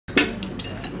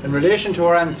In relation to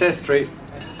our ancestry,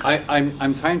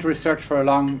 I'm trying to research for a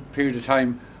long period of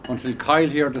time until Kyle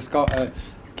here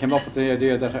came up with the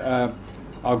idea that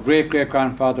our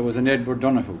great-great-grandfather was an Edward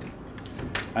Donohue,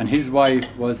 and his wife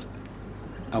was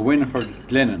a Winifred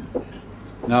Glennon.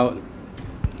 Now,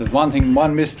 there's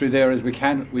one mystery there is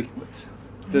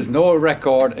there's no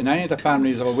record in any of the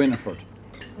families of a Winifred,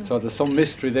 so there's some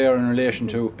mystery there in relation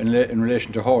to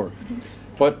her.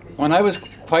 But when I was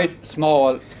quite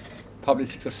small, probably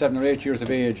 6 or 7 or 8 years of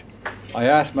age, I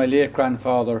asked my late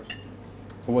grandfather,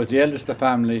 who was the eldest of the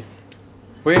family,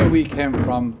 where we came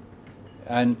from,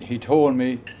 and he told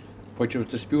me, which was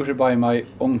disputed by my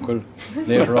uncle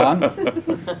later on.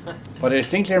 But I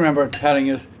distinctly remember telling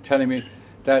me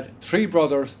that 3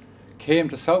 brothers came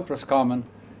to South Roscommon,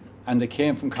 and they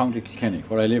came from County Kilkenny,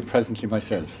 where I live presently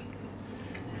myself,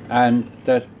 and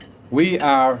that we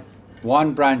are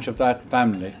one branch of that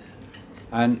family,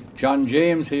 and John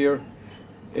James here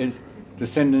is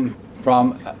descending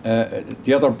from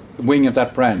the other wing of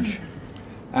that branch,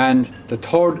 and the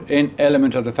third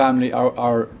element of the family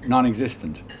are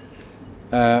non-existent.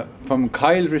 From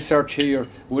Kyle's research here, it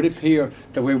would appear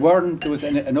that there was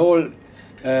an old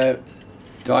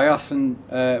diocesan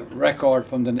record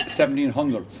from the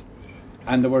 1700s,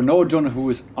 and there were no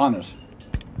Donohues on it.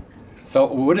 So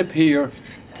it would appear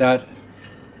that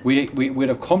we would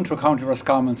have come to County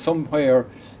Roscommon somewhere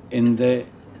in the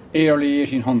early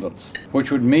 1800s,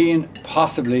 which would mean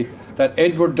possibly that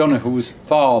Edward Donohue's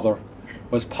father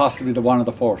was possibly the one of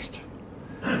the first.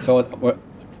 So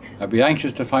I'd be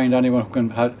anxious to find anyone who can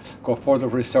go further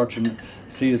research and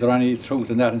see is there any truth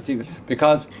in that, and see,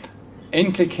 because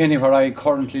in Kilkenny, where I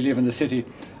currently live in the city,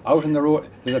 out on the road,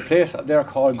 there's a place there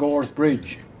called Gore's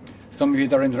Bridge. Some of you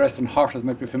that are interested in horses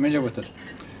might be familiar with it,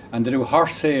 and they do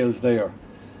horse sales there,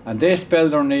 and they spell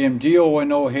their name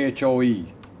Donohoe.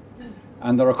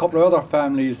 And there are a couple of other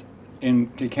families in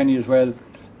Kilkenny as well,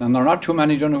 and there are not too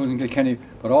many Donohues in Kilkenny,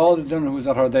 but all the Donohues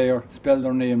that are there spell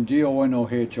their name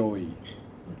Donohoe.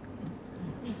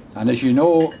 And as you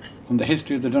know from the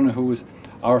history of the Donohues,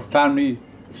 our family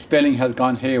spelling has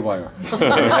gone haywire. We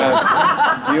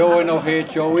have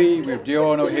Donohoe, we have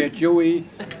Donohue,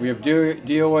 we have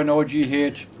Donoghue.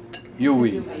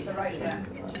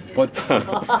 But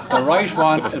the right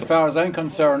one, as far as I'm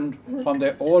concerned, from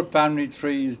the old family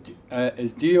tree is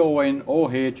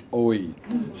Donohoe.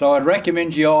 So I'd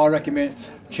recommend you all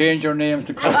change your names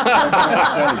to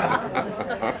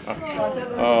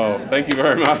Oh, thank you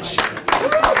very much.